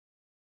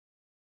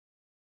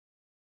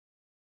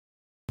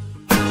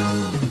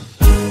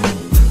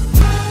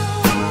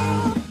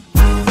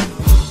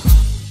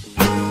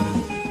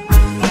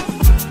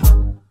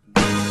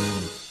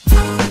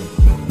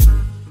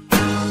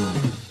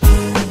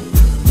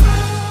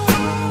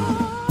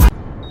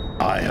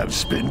have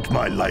spent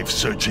my life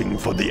searching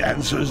for the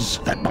answers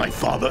that my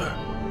father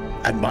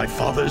and my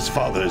father's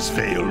fathers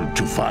failed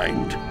to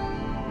find.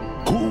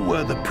 Who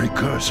were the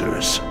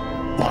precursors?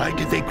 Why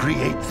did they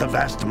create the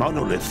vast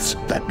monoliths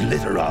that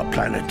litter our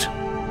planet?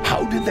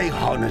 How did they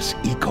harness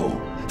eco,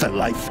 the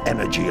life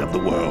energy of the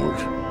world?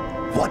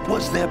 What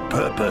was their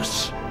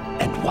purpose?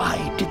 And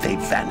why did they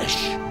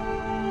vanish?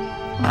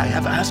 I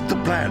have asked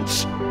the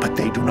plants, but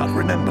they do not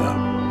remember.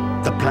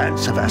 The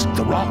plants have asked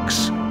the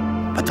rocks,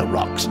 but the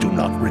rocks do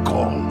not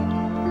recall.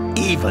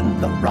 Even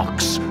the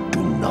rocks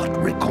do not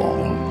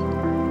recall.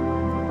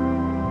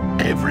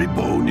 Every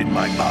bone in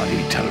my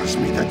body tells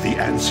me that the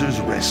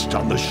answers rest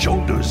on the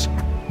shoulders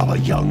of a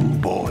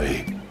young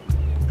boy.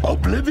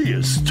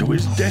 Oblivious to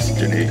his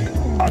destiny,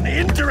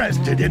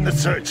 uninterested in the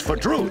search for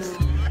truth,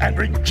 and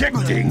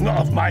rejecting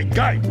of my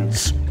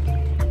guidance.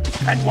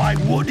 And why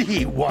would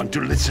he want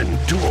to listen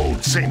to old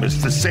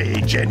Samus the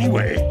Sage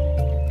anyway?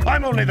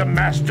 I'm only the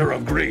master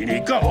of green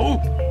eco,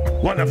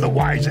 one of the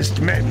wisest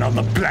men on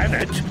the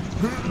planet.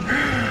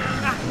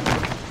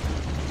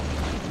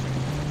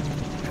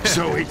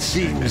 So it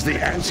seems the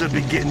answer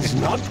begins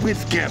not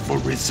with careful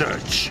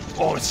research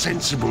or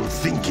sensible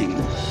thinking.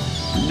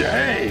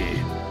 Nay,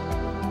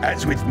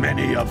 as with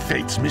many of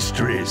fate's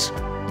mysteries,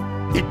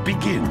 it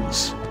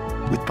begins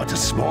with but a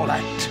small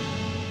act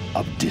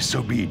of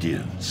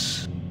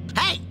disobedience.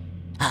 Hey!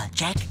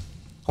 Jack,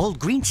 old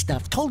green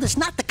stuff told us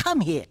not to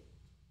come here.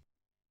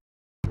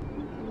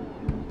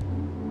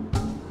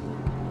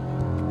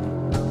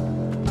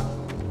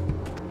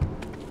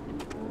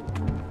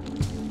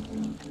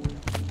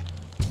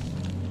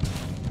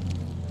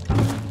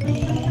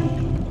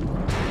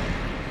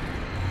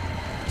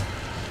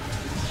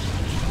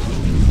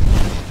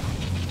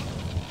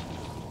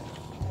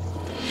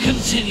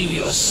 Continue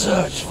your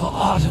search for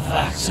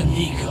artifacts and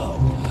eco.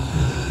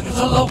 If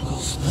the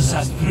locals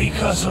possess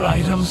precursor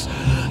items,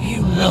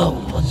 you know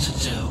what to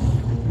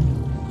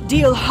do.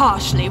 Deal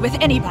harshly with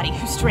anybody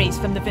who strays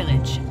from the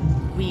village.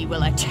 We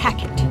will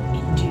attack it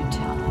in due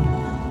time.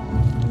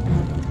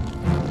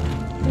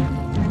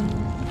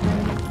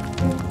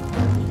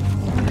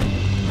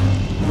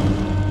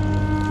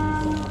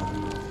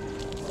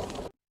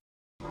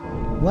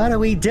 What are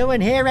we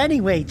doing here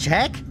anyway,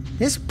 Jack?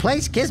 This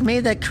place gives me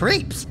the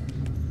creeps.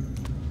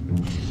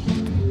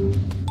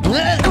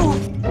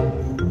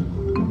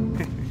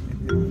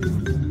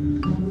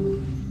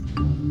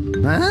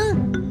 Huh?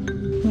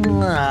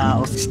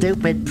 Oh,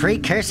 stupid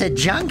precursor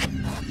junk.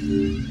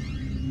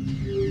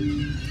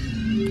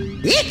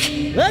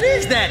 Eek! What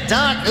is that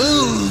dark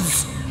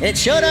ooze? It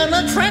sure don't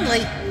look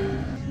friendly.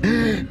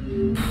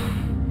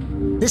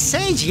 The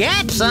sage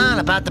yaps on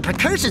about the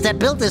precursors that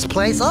built this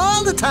place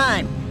all the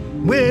time.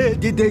 Where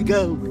did they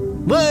go?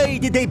 Why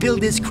did they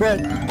build this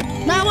crud?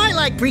 Now, I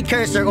like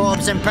precursor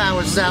orbs and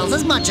power cells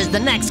as much as the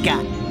next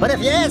guy. But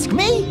if you ask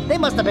me, they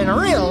must have been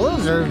real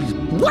losers.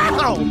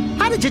 Wow!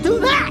 How did you do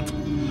that?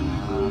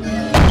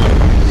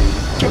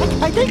 Jack,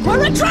 I think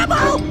we're in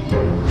trouble!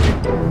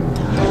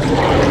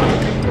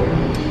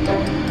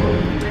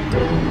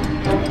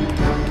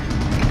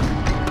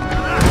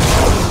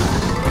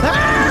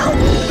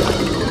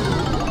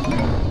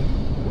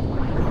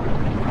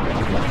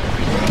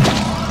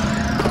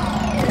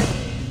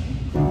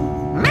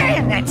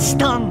 Man, that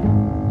stung!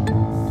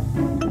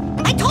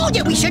 I told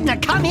you we shouldn't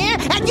have come here,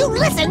 and you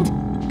listened!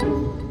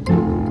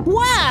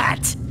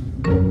 What?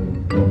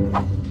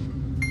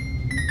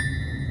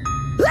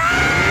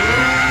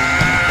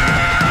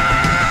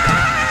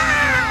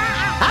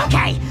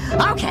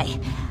 Okay.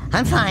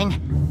 I'm fine.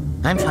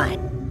 I'm fine.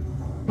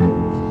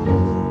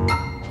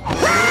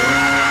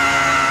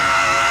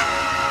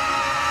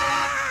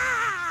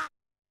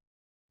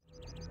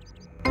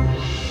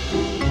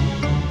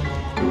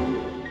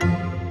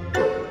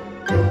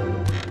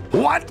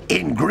 What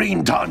in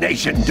green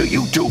tarnation do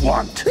you two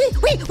want?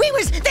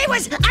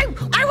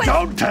 I was...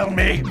 Don't tell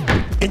me!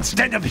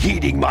 Instead of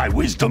heeding my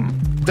wisdom,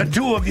 the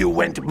two of you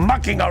went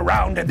mucking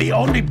around in the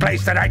only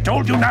place that I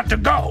told you not to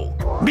go.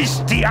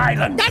 Misty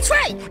Island. That's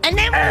right, and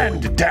then...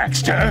 And,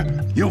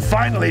 Daxter, you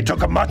finally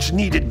took a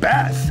much-needed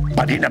bath,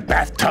 but in a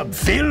bathtub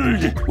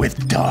filled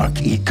with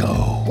dark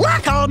eco.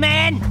 Look, old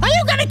man, are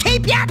you gonna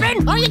keep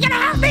yapping, or are you gonna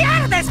help me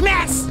out of this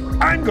mess?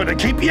 I'm gonna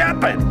keep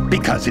yapping,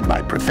 because in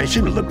my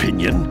professional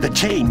opinion, the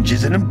change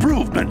is an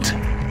improvement.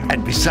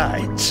 And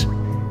besides,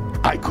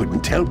 I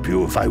couldn't help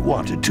you if I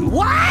wanted to.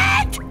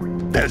 What?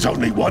 There's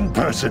only one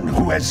person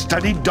who has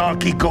studied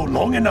Dark Eco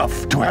long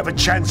enough to have a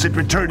chance at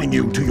returning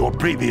you to your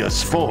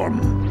previous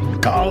form.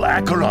 Carl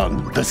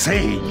Acheron, the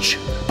Sage.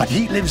 But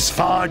he lives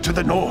far to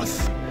the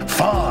north.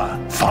 Far,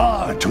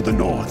 far to the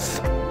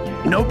north.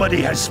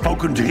 Nobody has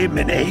spoken to him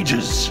in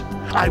ages.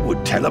 I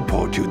would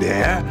teleport you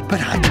there,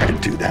 but I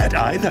can't do that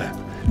either.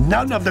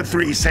 None of the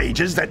three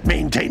sages that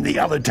maintain the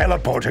other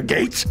teleporter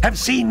gates have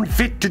seen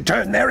fit to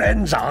turn their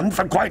ends on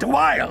for quite a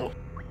while.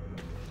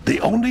 The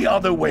only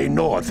other way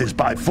north is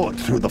by foot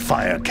through the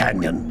Fire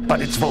Canyon, but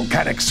its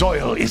volcanic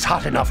soil is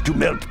hot enough to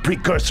melt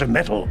precursor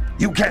metal.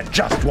 You can't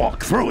just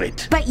walk through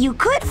it. But you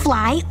could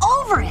fly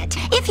over it,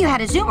 if you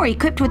had a zoomer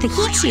equipped with a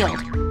heat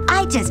shield.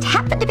 I just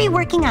happen to be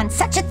working on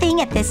such a thing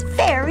at this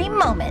very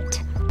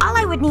moment. All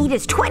I would need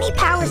is 20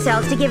 power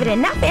cells to give it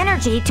enough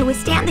energy to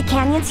withstand the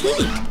canyon's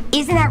heat.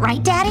 Isn't that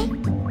right, Daddy?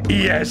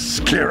 Yes,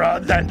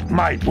 Kira, that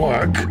might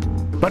work.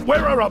 But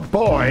where are a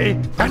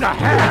boy and a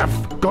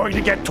half going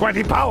to get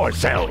 20 power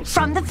cells?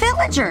 From the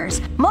villagers.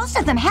 Most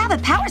of them have a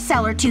power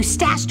cell or two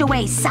stashed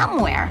away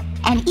somewhere.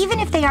 And even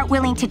if they aren't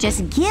willing to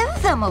just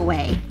give them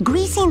away,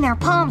 greasing their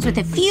palms with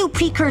a few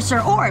precursor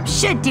orbs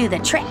should do the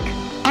trick.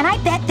 And I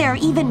bet there are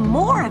even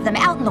more of them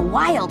out in the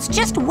wilds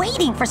just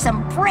waiting for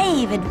some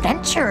brave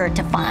adventurer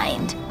to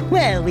find.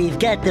 Well, we've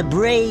got the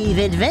brave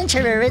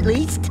adventurer at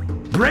least.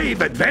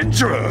 Brave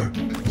adventurer?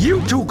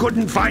 You two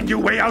couldn't find your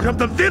way out of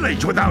the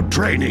village without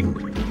training.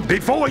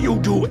 Before you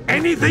do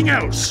anything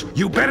else,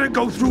 you better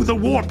go through the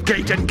warp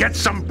gate and get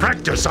some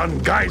practice on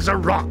Geyser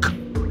Rock.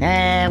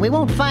 We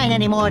won't find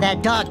any more of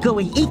that dark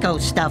gooey eco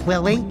stuff,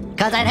 will we?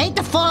 Cause I'd hate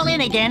to fall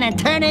in again and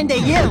turn into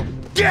you.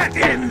 Get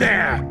in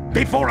there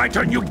before I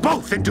turn you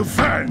both into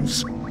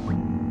ferns.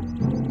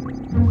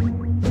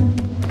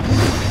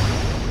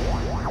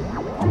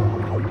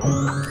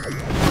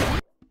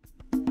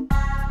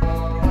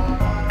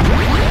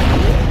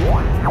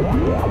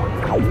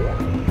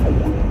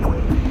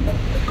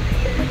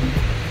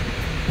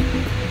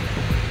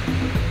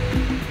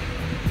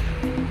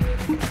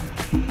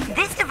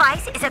 This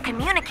device is a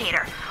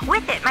communicator.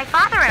 With it, my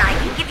father and I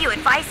can give you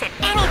advice at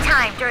any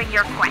time during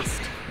your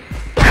quest.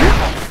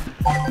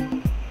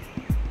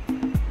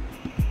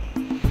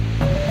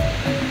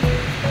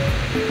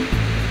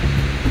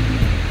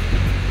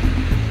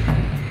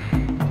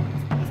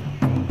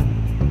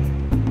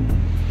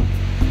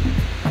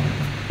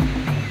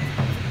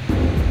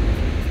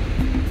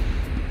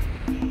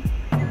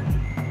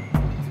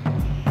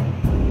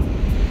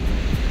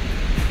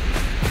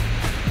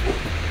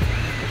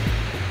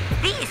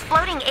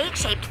 Floating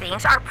egg-shaped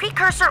things are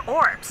precursor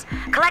orbs.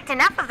 Collect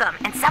enough of them,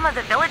 and some of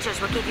the villagers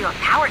will give you a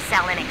power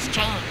cell in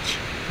exchange.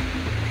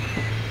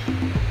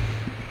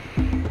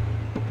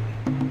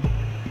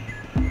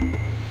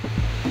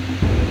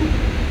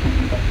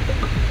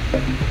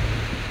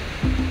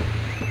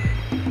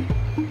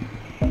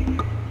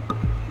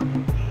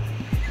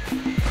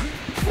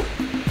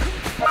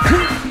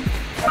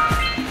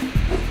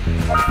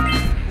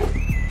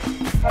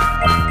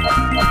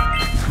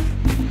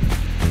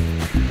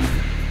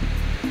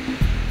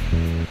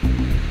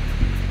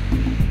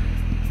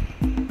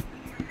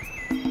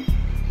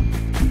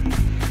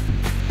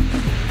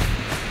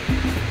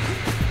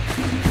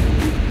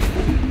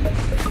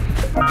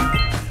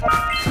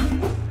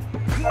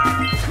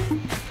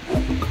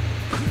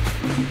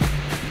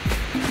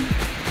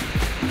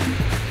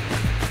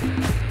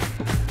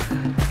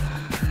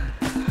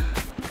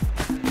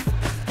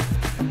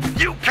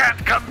 You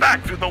can't come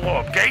back through the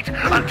warp gate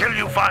until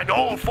you find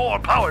all 4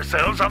 power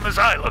cells on this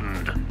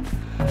island.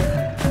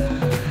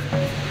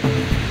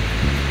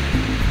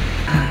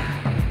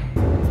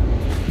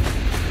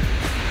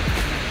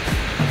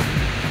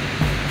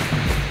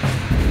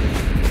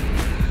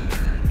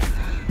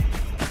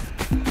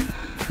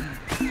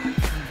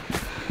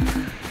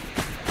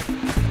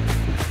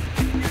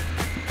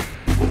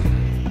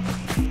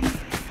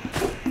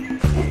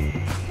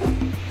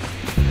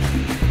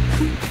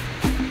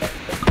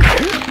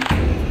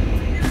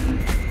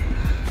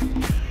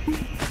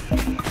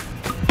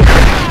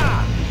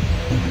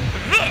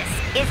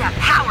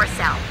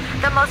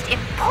 The most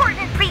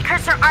important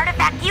precursor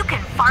artifact you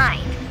can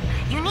find.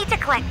 You need to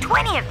collect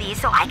 20 of these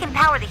so I can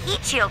power the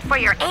heat shield for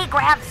your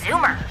A-Grav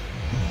Zoomer.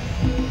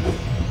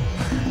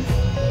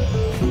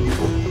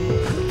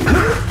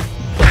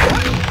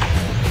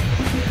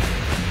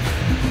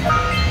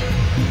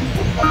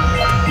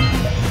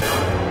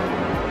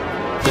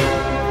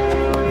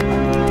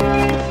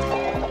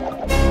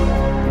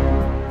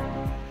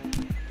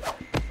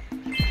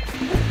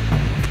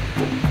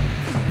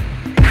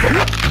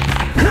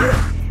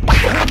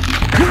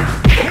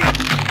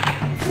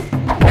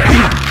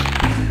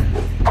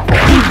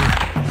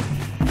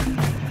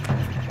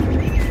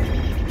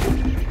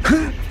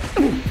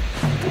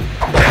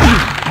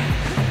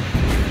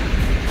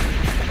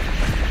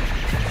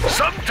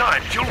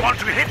 Sometimes you'll want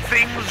to hit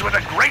things with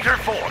a greater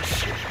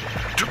force.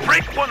 To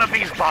break one of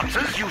these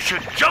boxes, you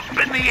should jump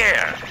in the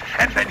air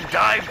and then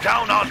dive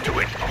down onto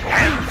it,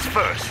 hands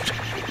first.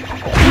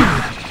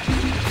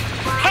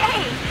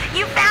 Hey,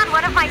 you found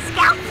one of my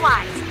scout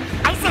flies.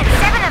 I sent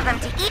 7 of them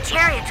to each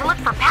area to look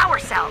for power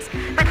cells,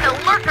 but the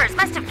lurkers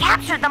must have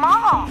captured them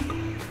all.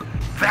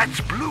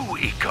 That's Blue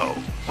Eco,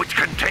 which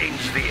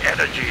contains the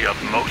energy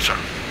of motion.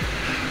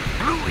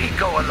 Blue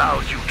Eco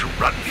allows you to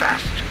run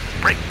fast,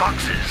 break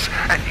boxes,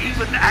 and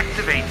even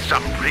activate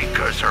some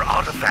precursor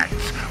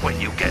artifacts when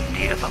you get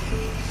near them.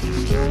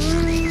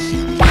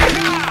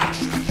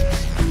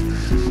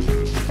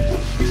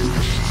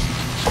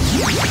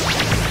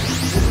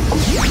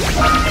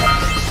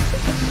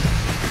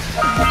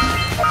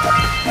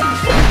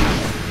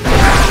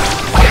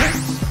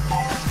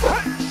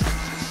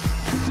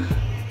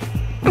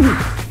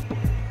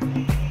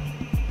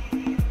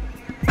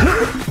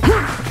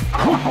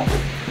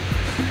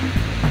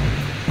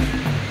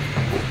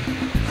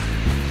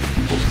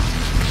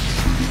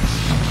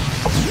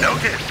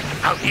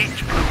 Now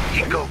each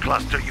blue eco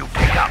cluster you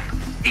pick up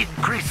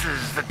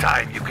increases the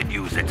time you can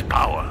use its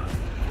power.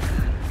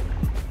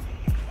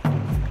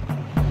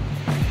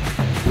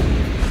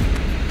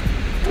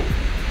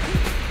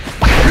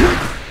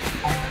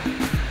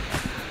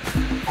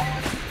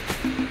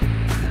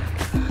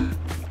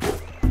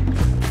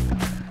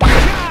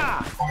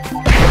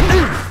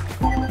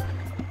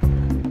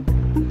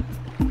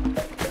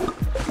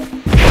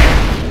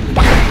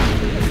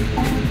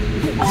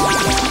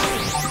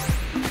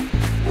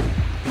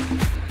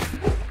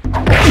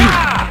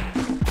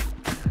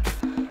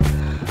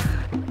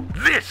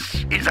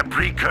 This is a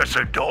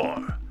precursor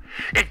door.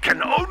 It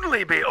can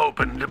only be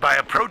opened by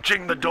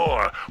approaching the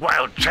door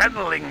while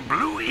channeling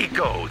blue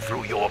eco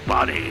through your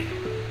body.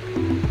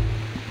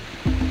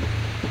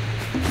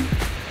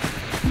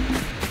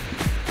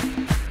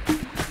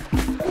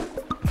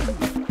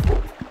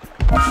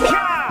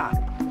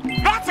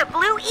 That's a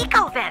blue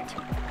eco vent.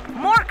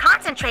 More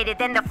concentrated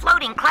than the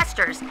floating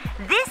clusters.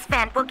 This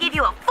vent will give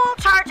you a full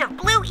charge of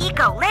blue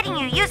eco, letting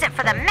you use it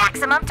for the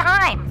maximum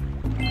time.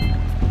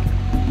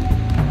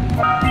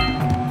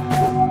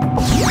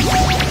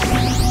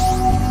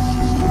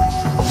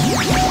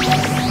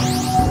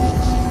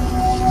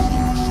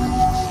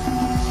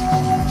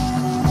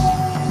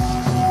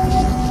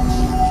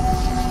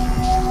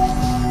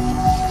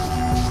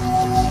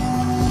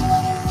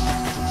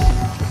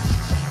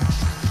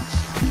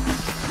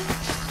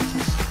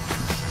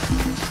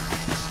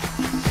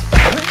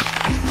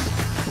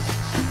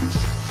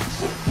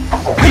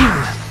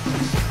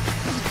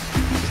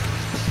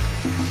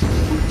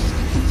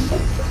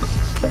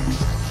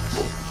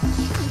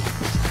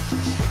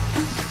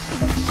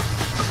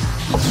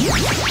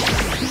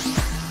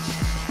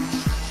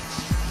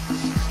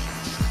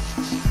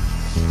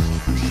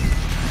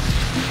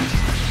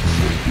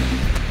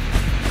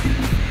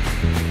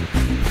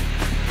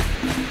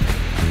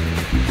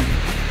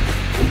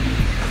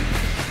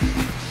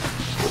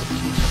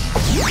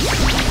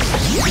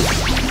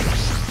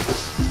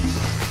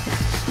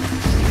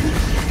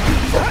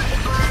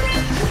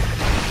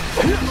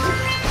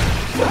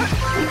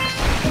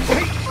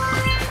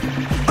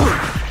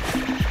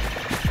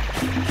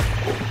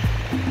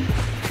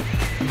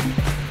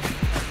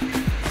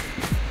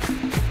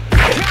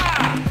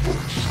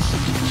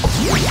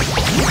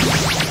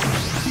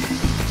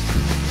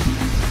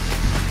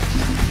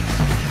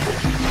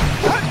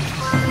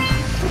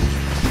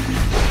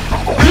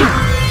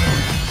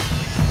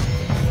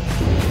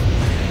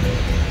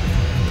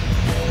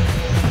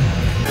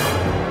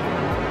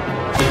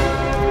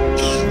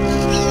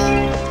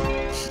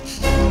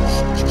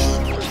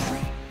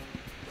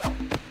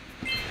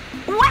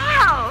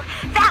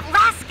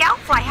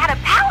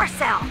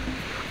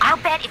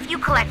 If you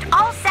collect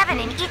all 7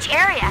 in each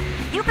area,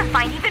 you can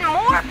find even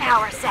more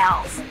power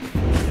cells.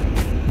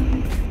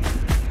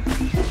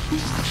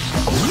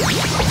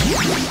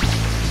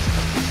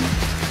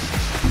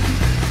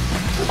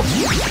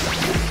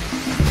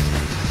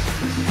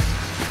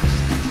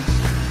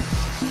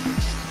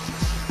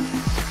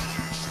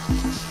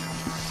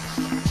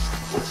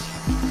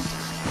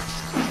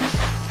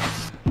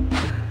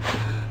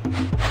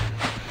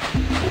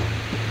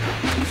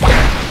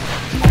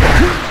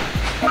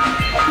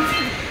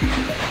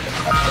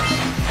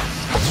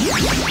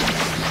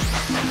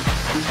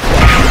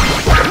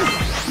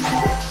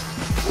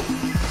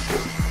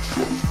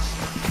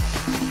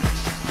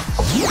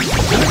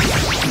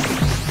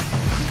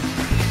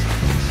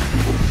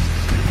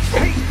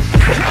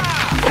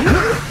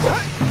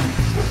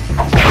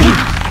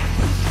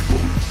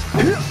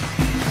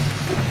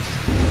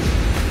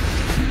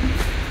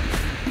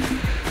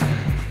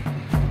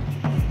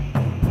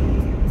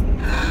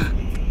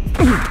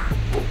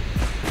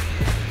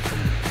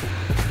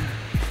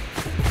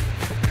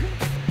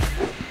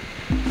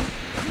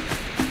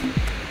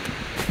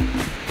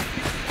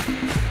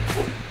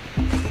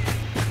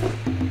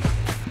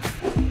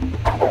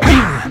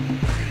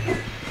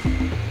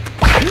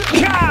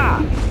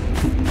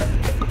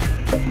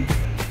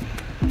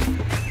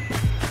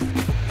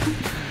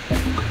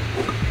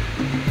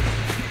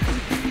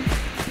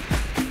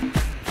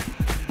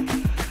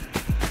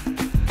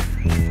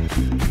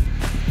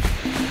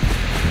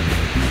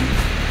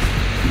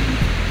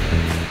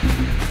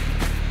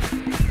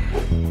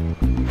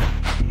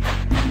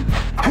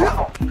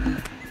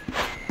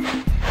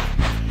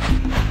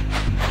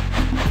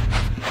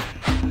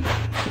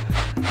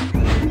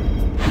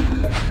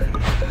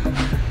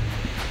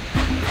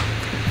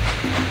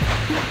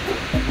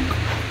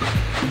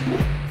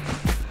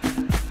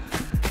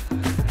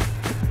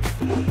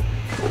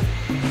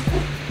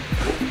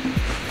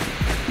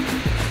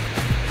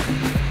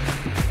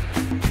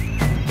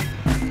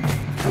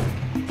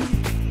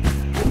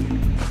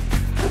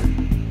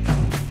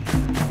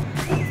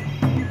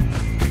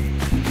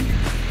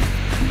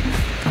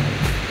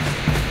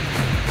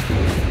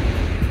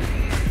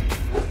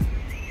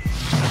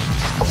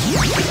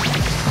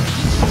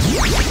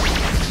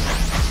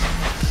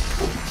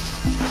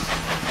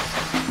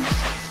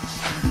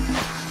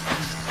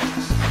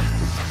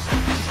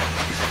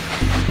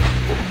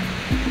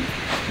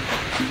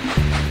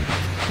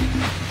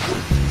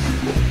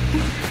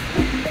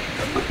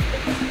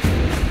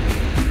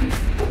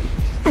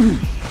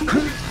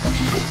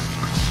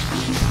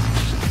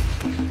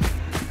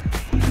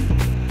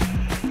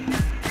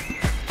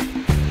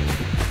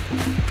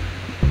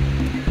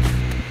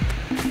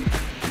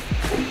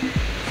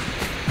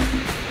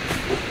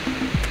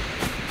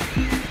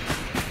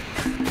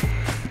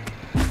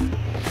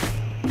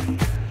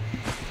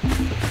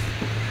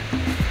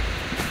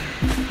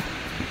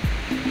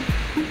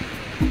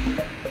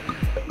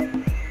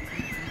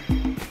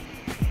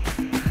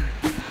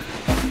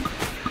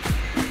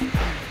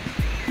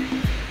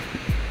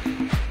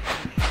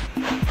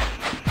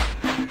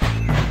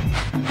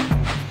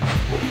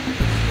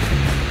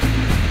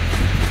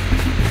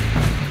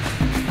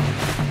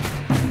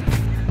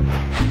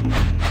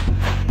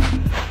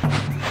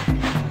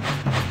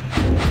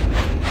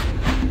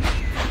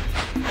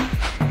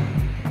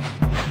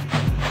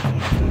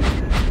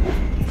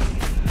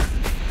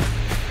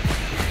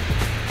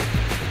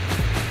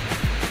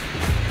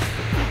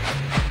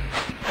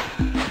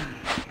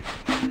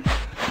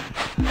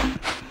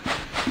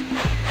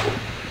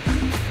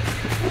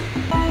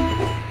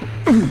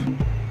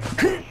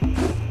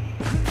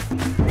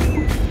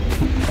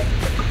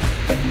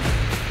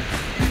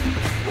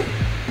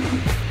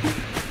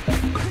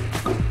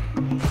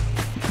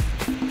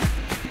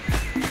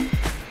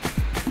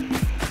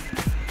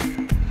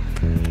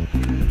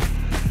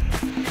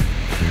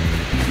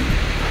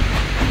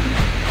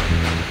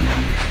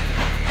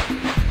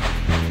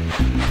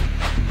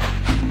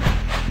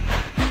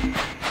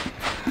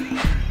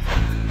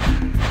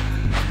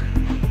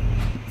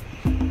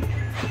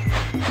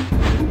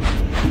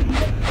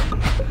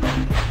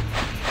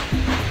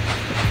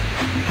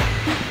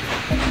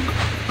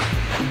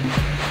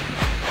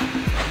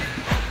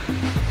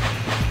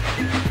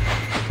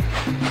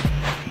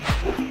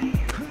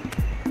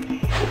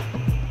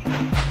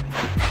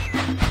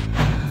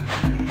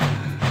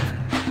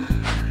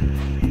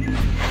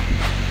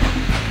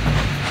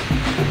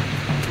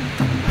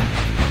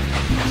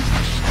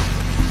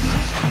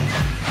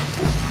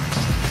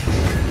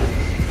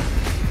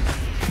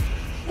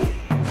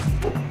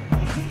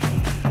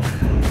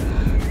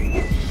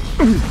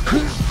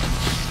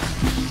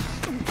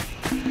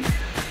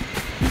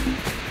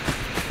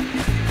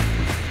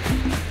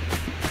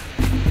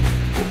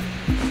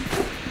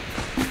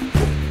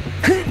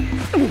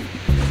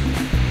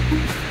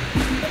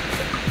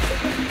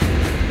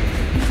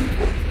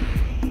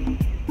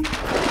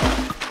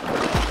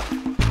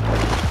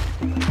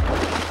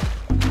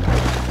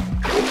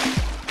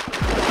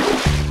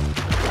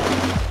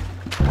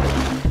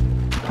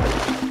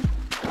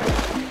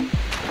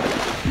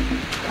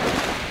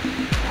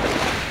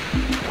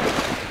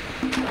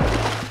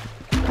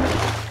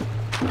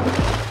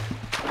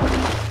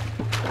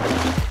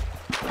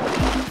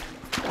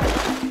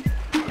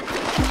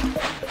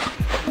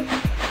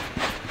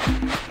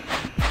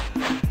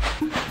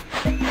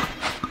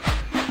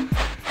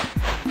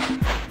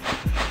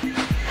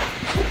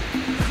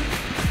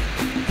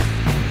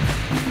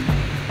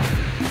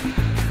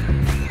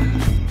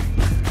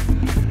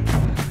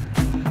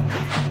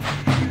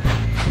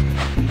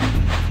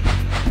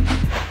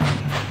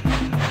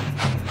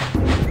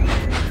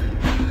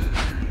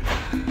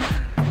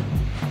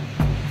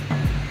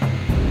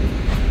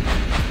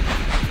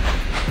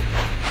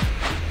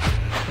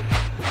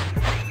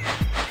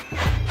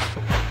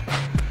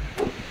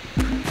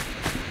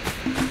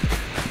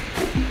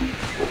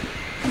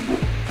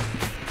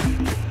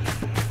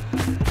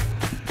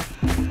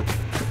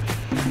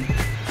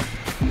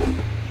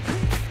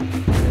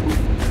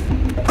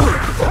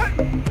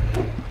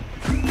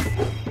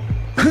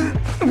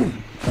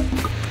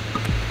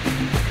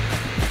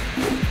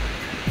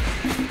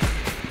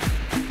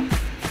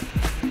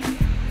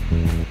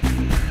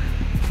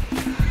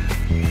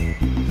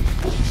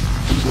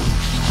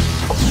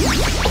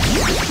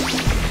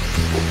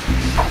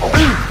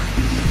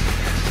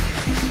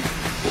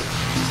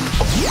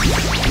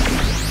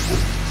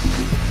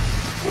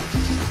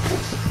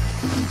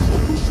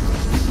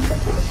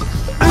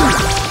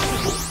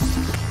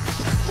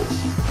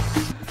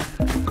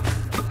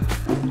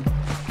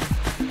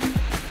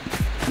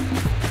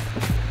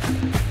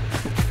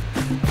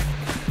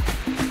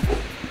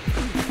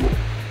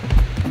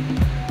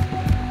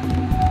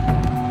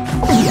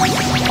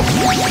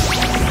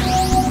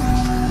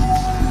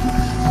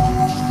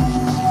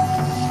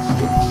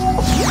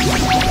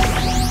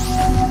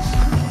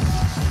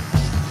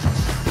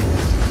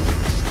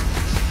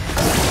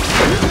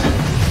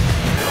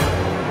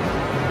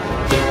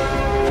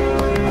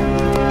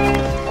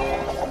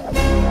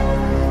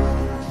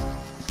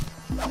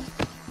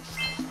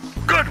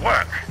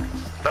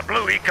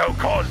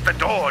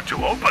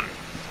 To open.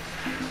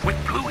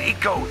 With Blue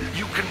Eco,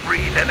 you can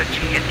breathe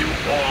energy into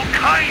all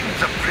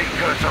kinds of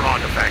precursor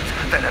artifacts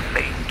that have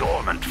lain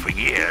dormant for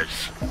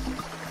years.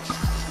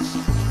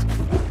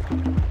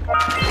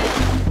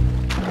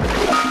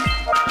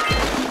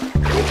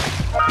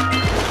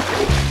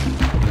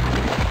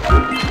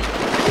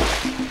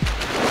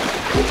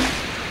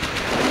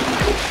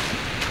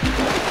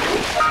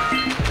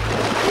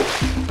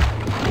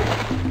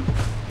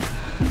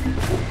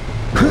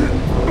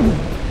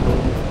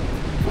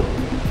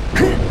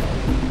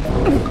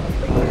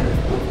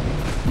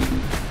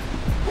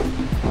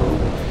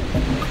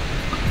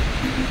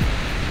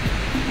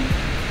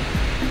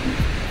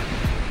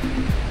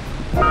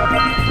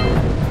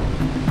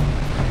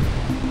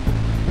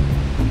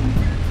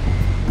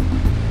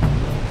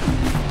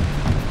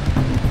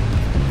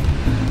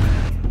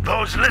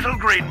 Those little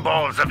green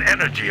balls of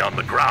energy on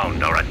the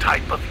ground are a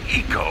type of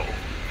eco.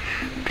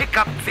 Pick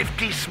up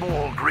 50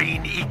 small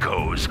green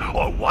ecos,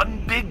 or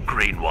one big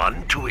green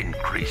one to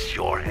increase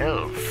your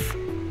health.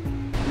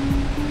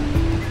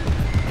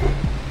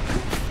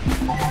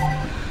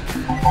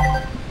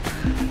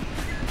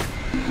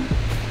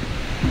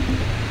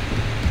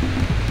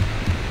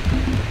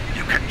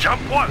 You can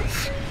jump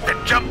once,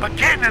 then jump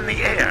again in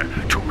the air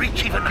to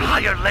reach even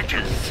higher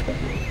ledges.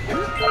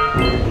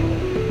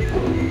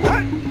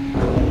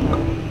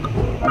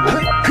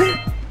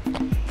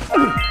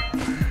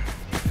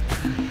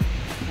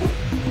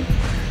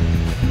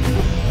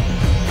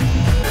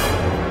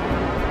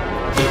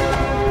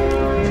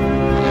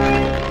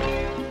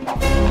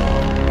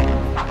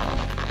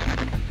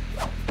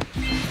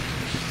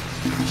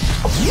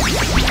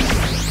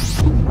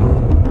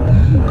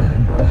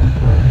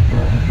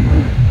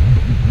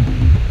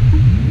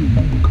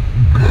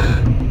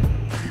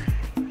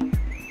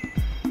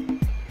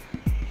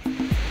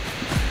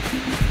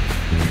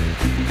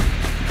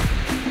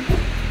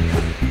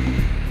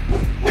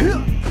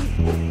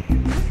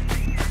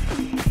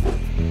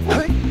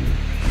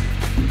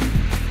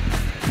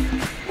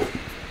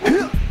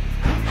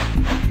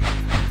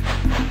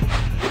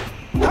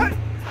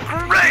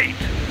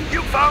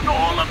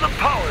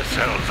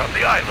 Cells on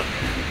the island.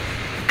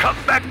 Come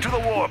back to the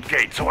warp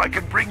gate so I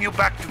can bring you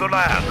back to the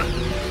lab.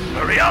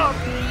 Hurry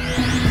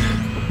up!